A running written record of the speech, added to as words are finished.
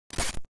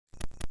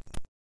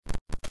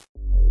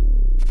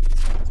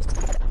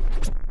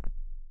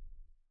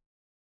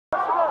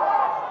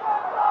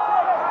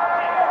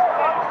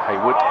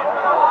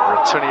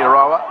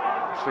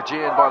Ratuniyarawa.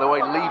 Fijian, by the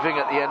way,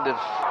 leaving at the end of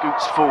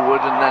scoots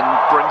forward and then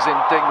brings in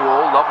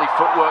Dingwall. Lovely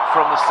footwork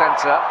from the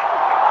centre.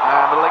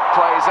 And the link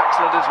play is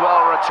excellent as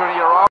well.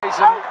 Ratuniyarawa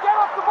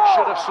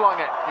should have slung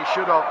it. He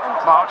should have,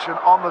 marching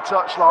on the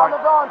touchline.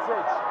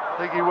 I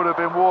think he would have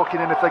been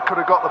walking in if they could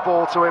have got the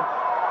ball to him.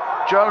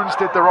 Jones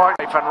did the right.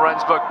 Van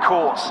Rensburg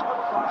caught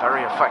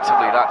very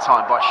effectively that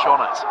time by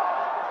Shonnet.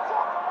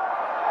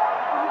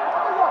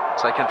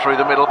 Taken through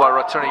the middle by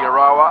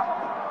Ratuniyarawa.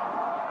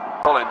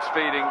 Collins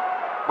feeding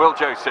Will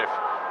Joseph.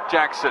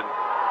 Jackson.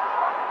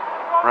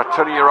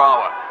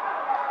 Ratuniyarawa.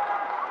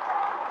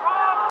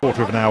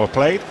 Quarter of an hour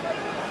played.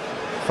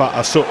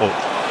 Fa'asu'u.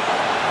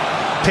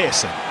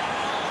 Pearson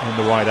in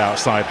the wide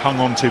outside, hung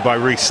on to by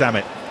Reece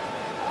Samet.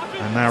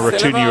 And now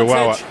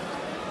Ratuniyarawa.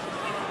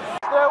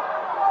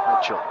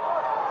 Mitchell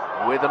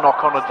with a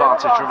knock-on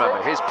advantage,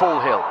 remember. Here's Paul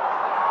Hill.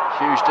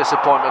 Huge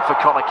disappointment for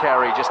Conor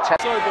Carey. Just 10.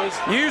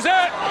 Use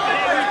it!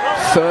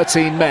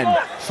 13 men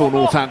for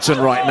Northampton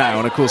right now,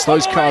 and of course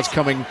those cards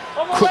coming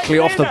quickly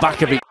off the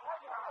back of each.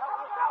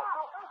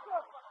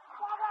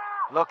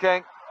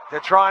 Looking to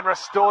try and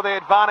restore the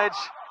advantage.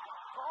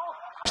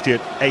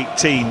 At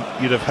 18,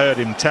 you'd have heard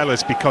him tell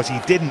us, because he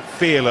didn't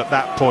feel at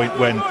that point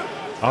when...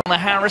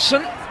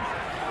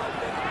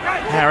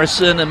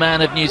 Harrison, a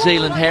man of New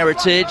Zealand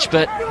heritage,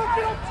 but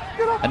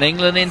an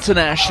England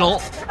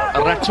international.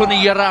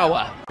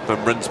 Ratuniyarawa.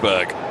 Van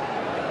Rensburg.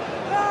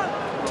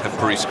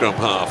 Temporary scrum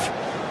half.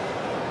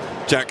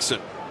 Jackson.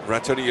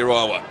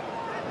 Ratuniyarawa.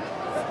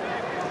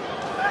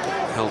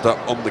 Held up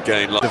on the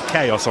gain line. Of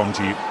chaos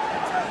onto you.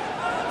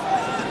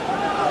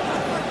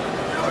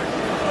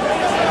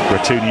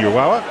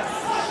 Ratuniyarawa.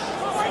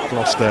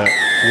 Gloucester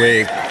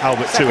with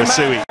Albert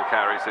Tuasui.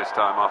 Carries this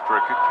time after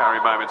a good carry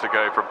moment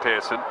ago from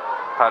Pearson.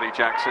 Paddy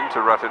Jackson to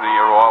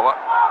Ratuniyarawa.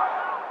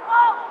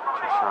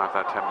 Just shy of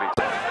that 10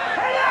 metre.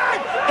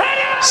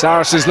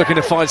 Saracens looking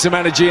to find some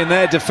energy in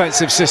their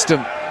defensive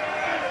system.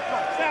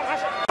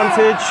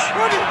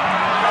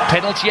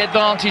 Penalty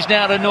advantage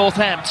now to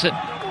Northampton.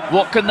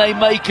 What can they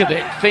make of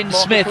it? Finn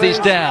Smith is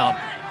down.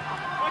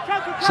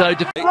 So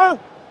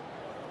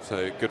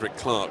Goodrick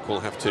Clark will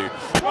have to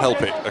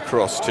help it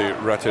across to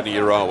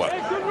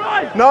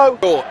Ratuniyarawa. No!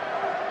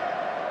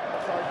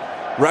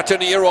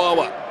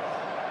 Ratuniyarawa.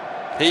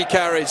 He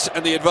carries,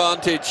 and the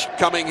advantage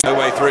coming no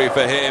way through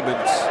for him, and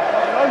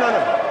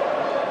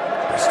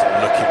Bristol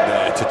looking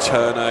there to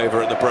turn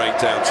over at the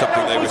breakdown,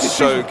 something they were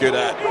so good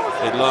at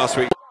in last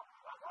week.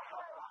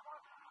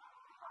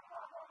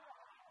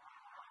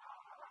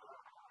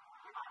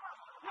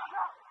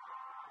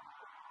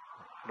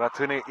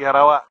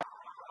 Ratuniyarawa.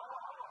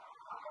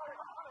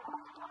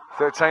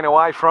 13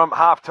 away from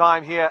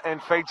half-time here in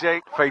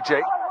Fiji.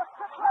 Fiji.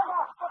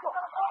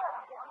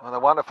 With a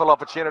wonderful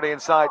opportunity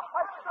inside.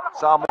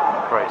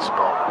 Great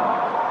spot.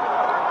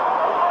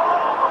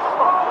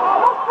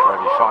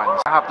 Kirby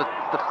finds. Have the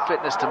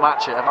fitness to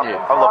match it, haven't you?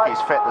 Oh look,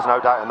 he's fit, there's no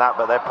doubt in that,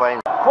 but they're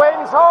playing.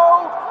 Quinn's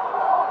hold!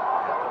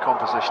 Yeah, the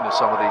composition of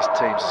some of these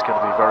teams is going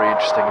to be very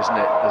interesting, isn't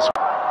it?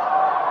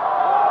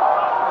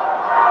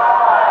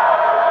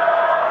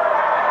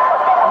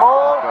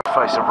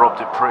 Face of Rob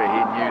Dupree,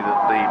 he knew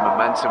that the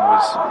momentum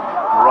was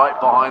right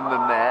behind the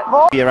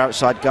net. Your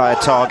outside guy a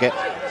target.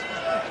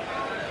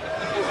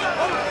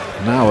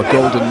 Now a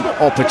golden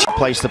opportunity.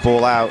 Place the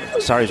ball out.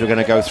 Sarries were going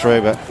to go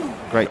through, but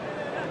great.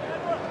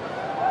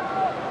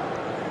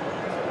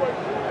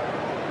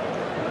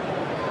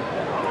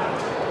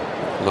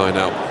 Line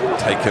out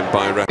taken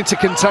by To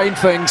contain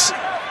things.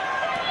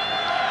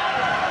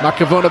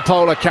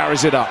 Makavonapola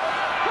carries it up.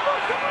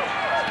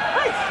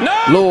 No!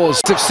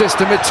 Laws of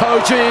system,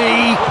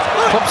 Itoji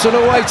pops it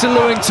away to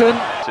Lewington.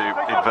 To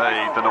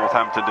evade the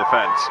Northampton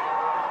defence.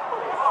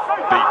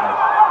 Beaten.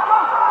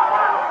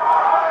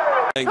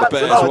 The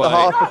Bears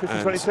way,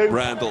 and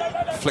Randall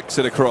flicks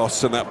it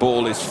across, and that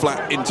ball is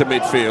flat into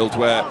midfield,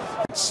 where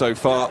so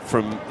far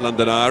from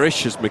London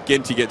Irish as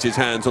McGinty gets his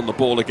hands on the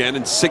ball again,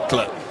 and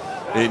Sickler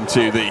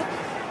into the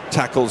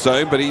tackle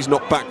zone, but he's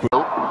not backward.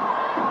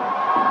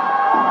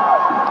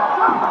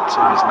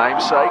 To his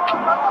namesake,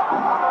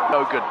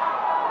 Logan.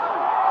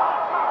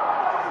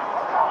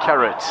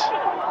 Carrot.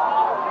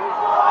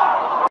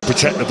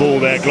 Protect the ball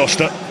there,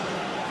 Gloucester.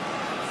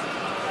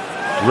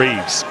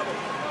 Reeves.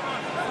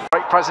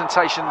 Great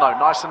presentation though,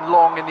 nice and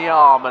long in the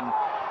arm, and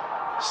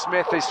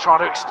Smith is trying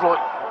to exploit.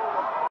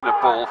 The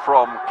ball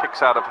from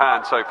kicks out of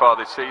hand so far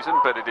this season,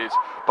 but it is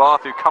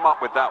Bath who come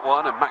up with that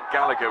one, and Matt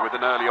Gallagher with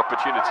an early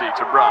opportunity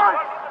to run.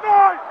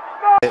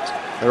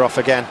 They're off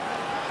again.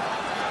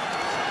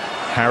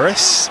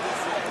 Harris.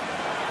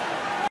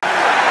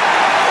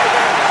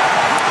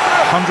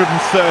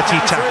 130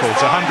 tackles,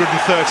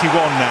 131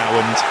 now,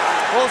 and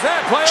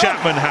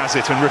Chapman has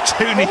it, and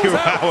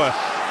Ratuniyarawa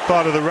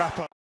part of the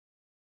wrap-up.